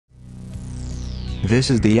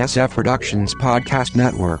This is the SF Productions Podcast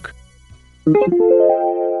Network.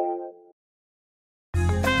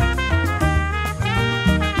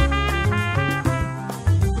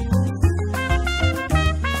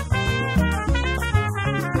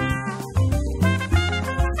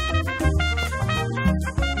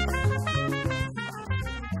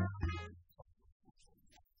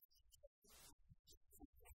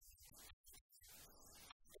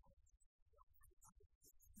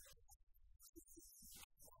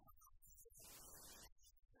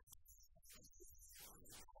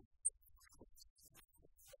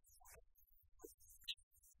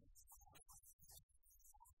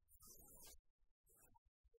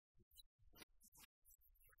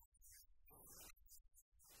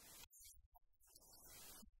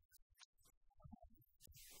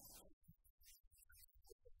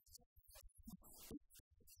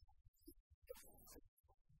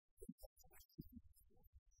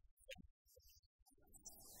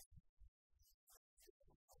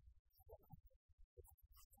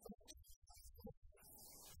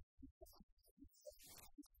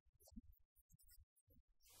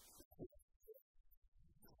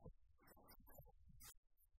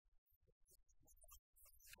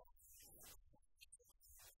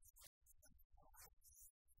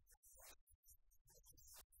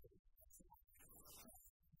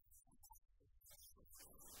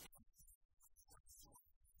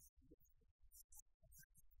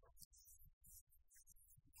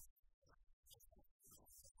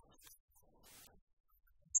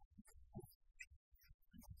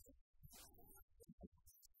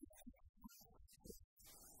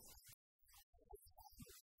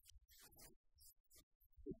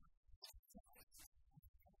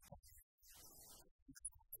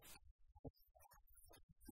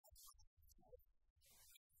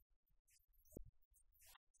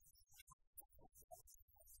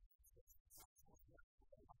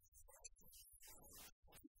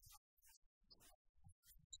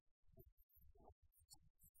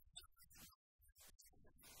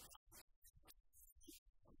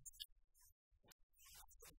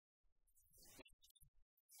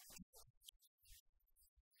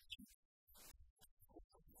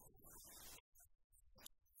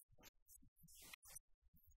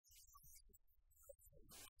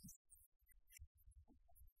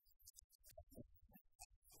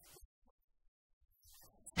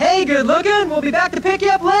 Hey, good looking. We'll be back to pick you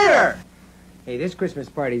up later. Hey, this Christmas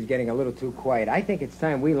party's getting a little too quiet. I think it's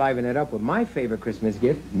time we liven it up with my favorite Christmas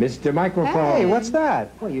gift, Mr. Microphone. Hey, what's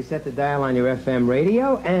that? Well, you set the dial on your FM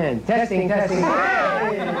radio and testing.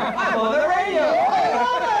 Hey, I'm on the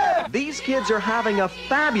radio. These kids are having a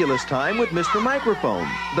fabulous time with Mr. Microphone,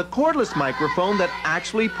 the cordless microphone that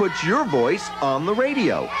actually puts your voice on the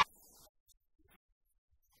radio.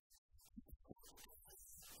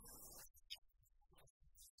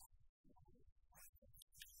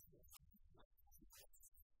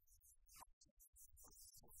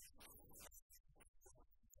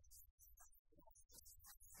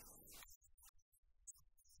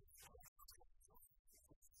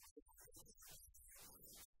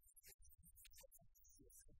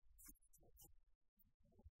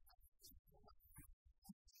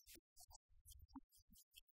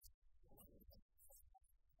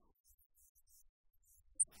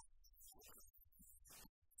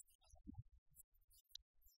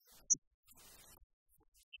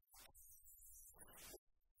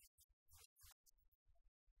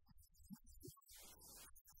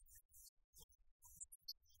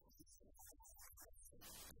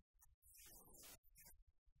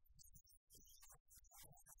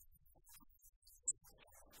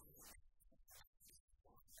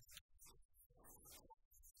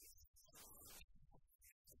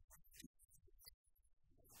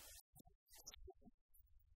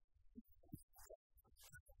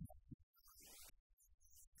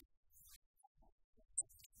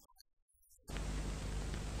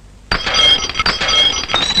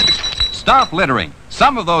 Stop littering.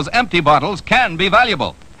 Some of those empty bottles can be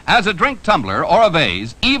valuable, as a drink tumbler or a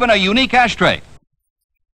vase, even a unique ashtray.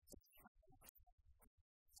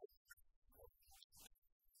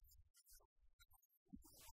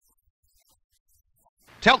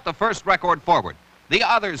 Tilt the first record forward. The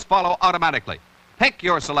others follow automatically. Pick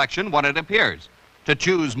your selection when it appears. To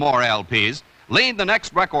choose more LPs, lean the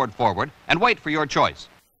next record forward and wait for your choice.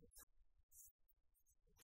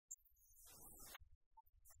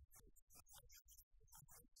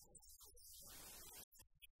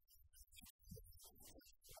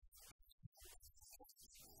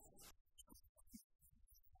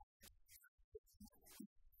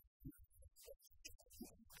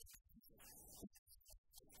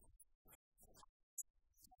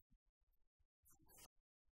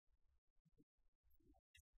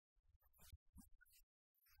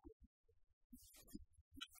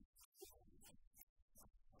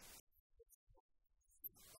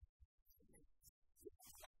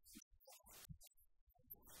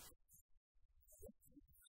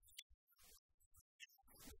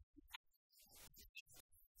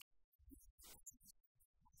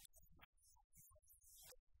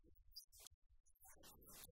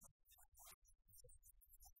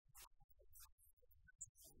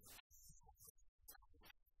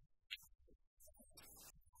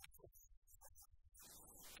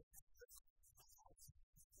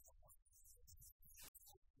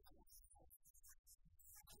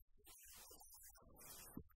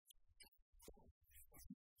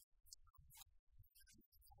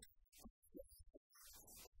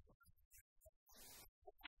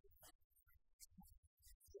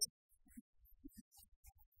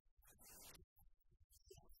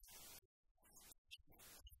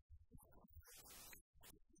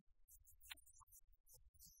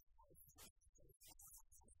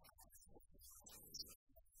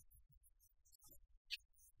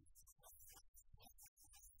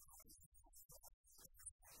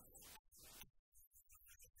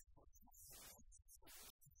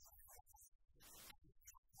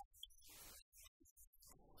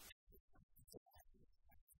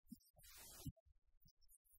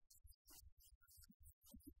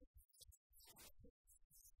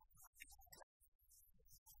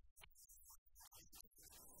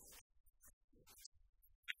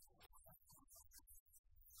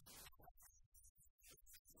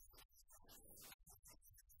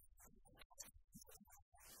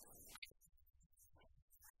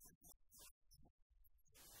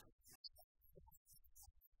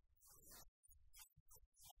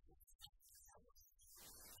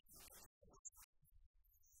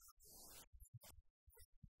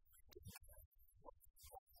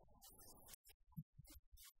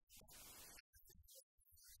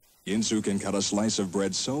 Ginsu can cut a slice of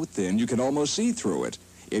bread so thin you can almost see through it.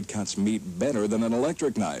 It cuts meat better than an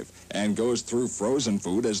electric knife and goes through frozen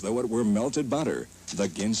food as though it were melted butter. The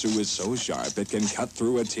Ginsu is so sharp it can cut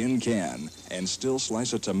through a tin can and still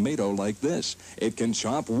slice a tomato like this. It can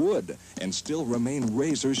chop wood and still remain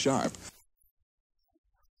razor sharp.